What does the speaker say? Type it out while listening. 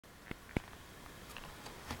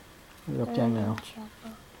Đọc trang nào?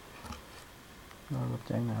 Rồi đọc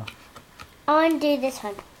trang nào? I want to do this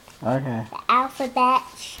one. Okay. The alphabet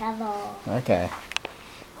shovel. Okay.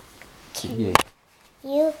 Chữ gì?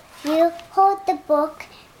 You hold the book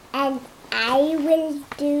and I will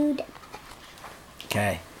do the...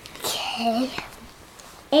 Okay. Okay.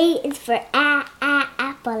 A is for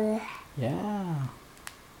apple. Yeah.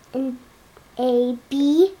 And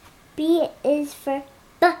B is for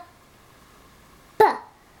b.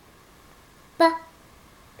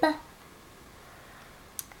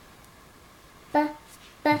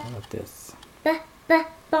 How about this?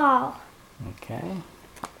 Ball. Okay.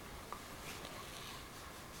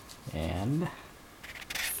 And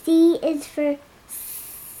C is for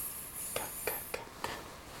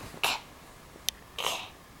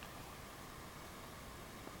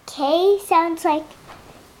K sounds like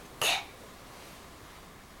k.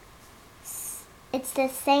 It's the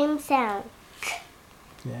same sound.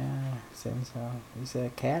 yeah, same sound. Is that a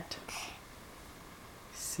cat?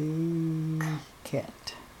 C,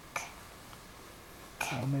 cat.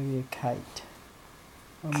 Or maybe a kite.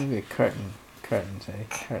 Or maybe a curtain. Curtain, say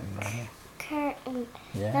curtain right here. Curtain.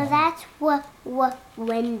 Yeah. No, that's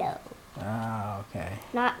window. Ah, okay.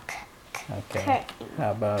 Not Okay. curtain.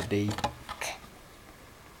 How about D?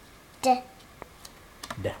 D.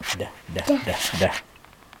 D.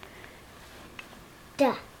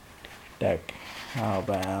 Duck. How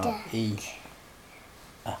about Duck. E?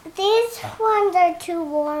 These ones are too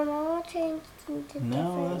warm. I want to change them to No,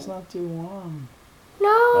 different. that's not too warm.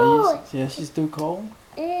 No, Yes, it's too cold?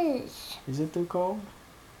 it is. Is it too cold?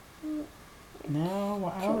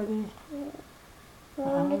 No, already. I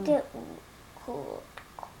want to get cold.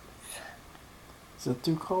 Is it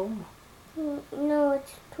too cold? No,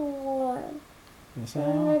 it's too warm. Yes,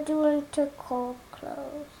 I'm gonna do into cold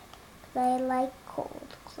clothes. 'Cause I like cold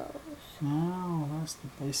clothes. No,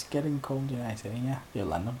 it's getting cold tonight, sẽ nha. Giờ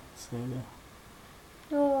lạnh không? Sẽ được.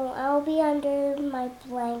 No, I'll be under my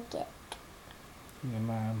blanket. Nhưng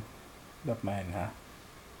mà đập mền hả?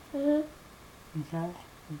 Ok,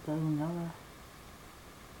 con nhớ ra.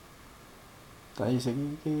 Tại vì sẽ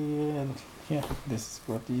yeah, this is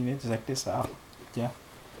what you need to check this out. Yeah.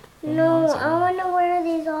 No, I want to wear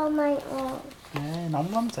these all night long. Yeah,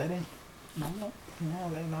 nóng lắm sẽ đi. Nóng lắm.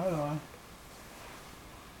 Yeah, để nói rồi.